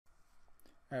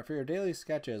For your daily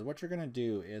sketches, what you're going to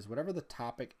do is whatever the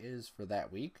topic is for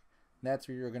that week, that's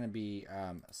where you're going to be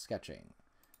sketching.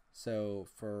 So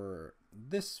for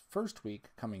this first week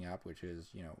coming up, which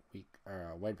is week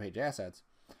web page assets,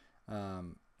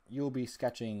 you'll be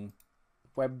sketching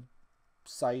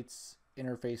websites,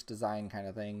 interface design kind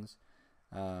of things.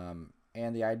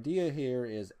 And the idea here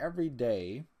is every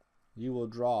day you will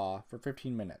draw for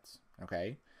 15 minutes.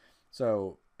 Okay,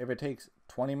 so if it takes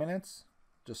 20 minutes,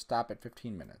 just stop at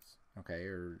 15 minutes, okay,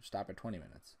 or stop at 20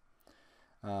 minutes.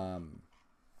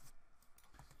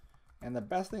 And the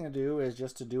best thing to do is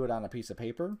just to do it on a piece of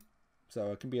paper.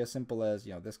 So it can be as simple as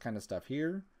this kind of stuff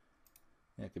here.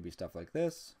 And it could be stuff like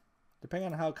this.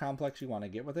 Depending on how complex you want to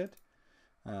get with it,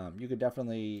 you could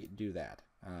definitely do that.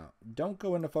 Don't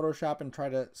go into Photoshop and try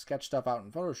to sketch stuff out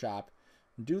in Photoshop.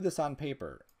 Do this on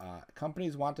paper.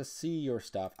 Companies want to see your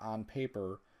stuff on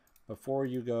paper before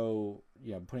you go,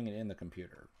 putting it in the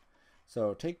computer.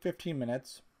 So take 15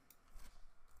 minutes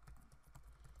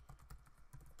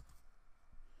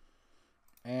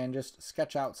and just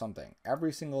sketch out something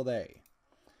every single day.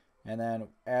 And then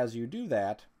as you do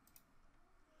that,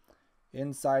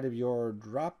 inside of your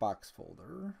Dropbox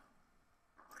folder,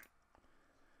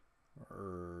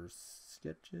 or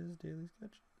sketches,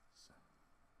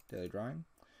 daily drawing,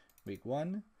 week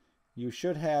 1, you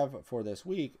should have for this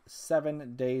week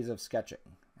 7 days of sketching.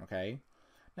 Okay,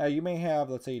 now you may have,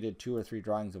 let's say you did 2 or 3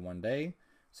 drawings in one day,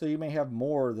 so you may have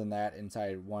more than that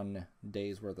inside 1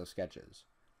 day's worth of sketches.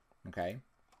 Okay,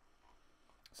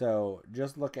 so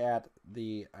just look at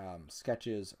the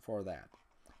sketches for that.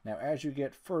 Now as you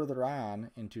get further on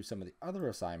into some of the other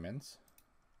assignments,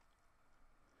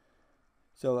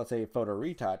 so let's say photo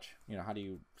retouch, how do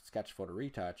you sketch photo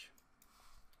retouch?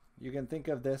 You can think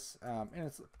of this,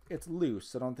 and it's loose,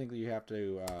 so don't think that you have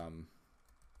to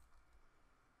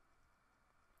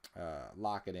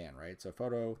lock it in, right? So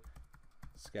photo,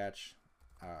 sketch,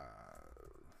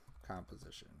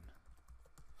 composition.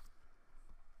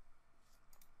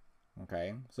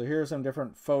 Okay, so here are some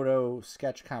different photo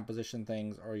sketch composition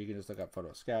things, or you can just look up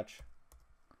photo sketch.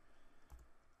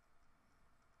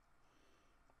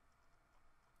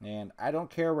 And I don't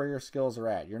care where your skills are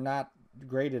at. You're not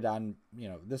graded on,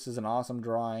 this is an awesome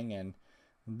drawing and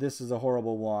this is a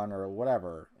horrible one or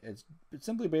whatever. It's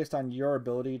simply based on your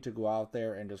ability to go out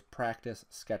there and just practice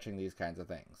sketching these kinds of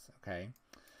things. Okay.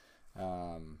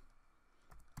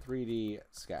 3D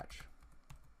sketch.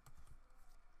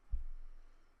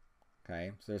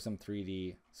 Okay, so there's some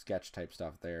 3D sketch type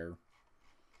stuff there.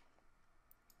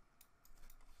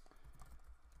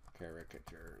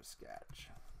 Caricature sketch.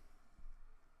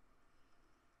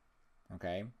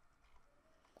 Okay,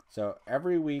 so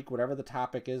every week, whatever the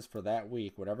topic is for that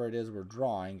week, whatever it is we're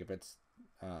drawing, if it's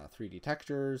 3D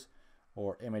textures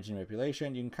or image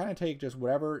manipulation, you can kind of take just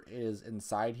whatever is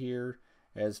inside here.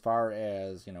 As far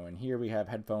as, in here we have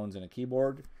headphones and a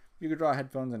keyboard. You could draw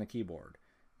headphones and a keyboard.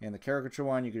 In the caricature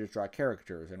one, you could just draw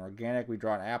caricatures. In organic, we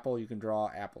draw an apple. You can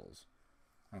draw apples.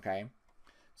 Okay,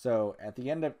 so at the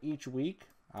end of each week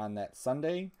on that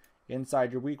Sunday,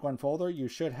 inside your week 1 folder, you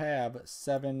should have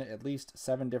at least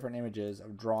 7 different images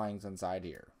of drawings inside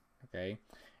here. Okay,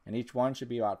 and each one should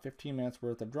be about 15 minutes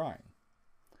worth of drawing.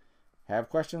 Have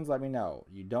questions? Let me know.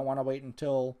 You don't want to wait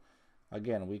until,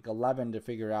 again, week 11 to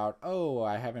figure out, oh,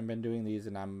 I haven't been doing these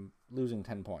and I'm losing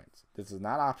 10 points. This is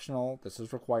not optional. This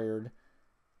is required.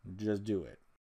 Just do it.